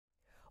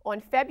On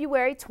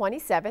February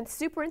 27th,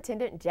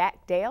 Superintendent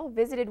Jack Dale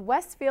visited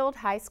Westfield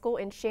High School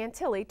in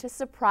Chantilly to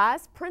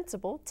surprise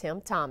Principal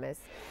Tim Thomas.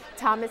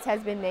 Thomas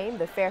has been named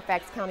the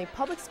Fairfax County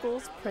Public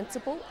Schools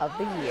Principal of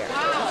the Year.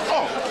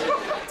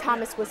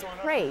 Thomas was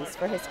praised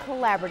for his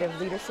collaborative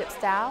leadership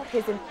style,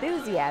 his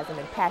enthusiasm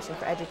and passion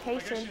for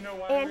education,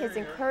 and his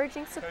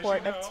encouraging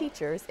support of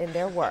teachers in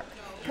their work.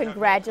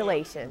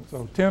 Congratulations.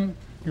 So Tim,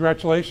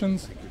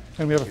 congratulations,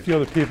 and we have a few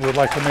other people who would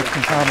like to make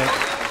some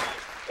comments.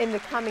 In the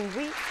coming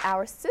weeks,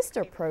 our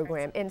sister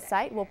program,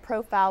 Insight, will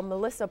profile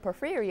Melissa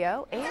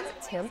Porfirio and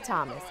Tim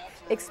Thomas,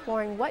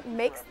 exploring what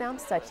makes them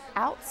such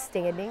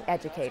outstanding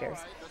educators.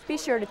 Be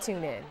sure to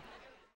tune in.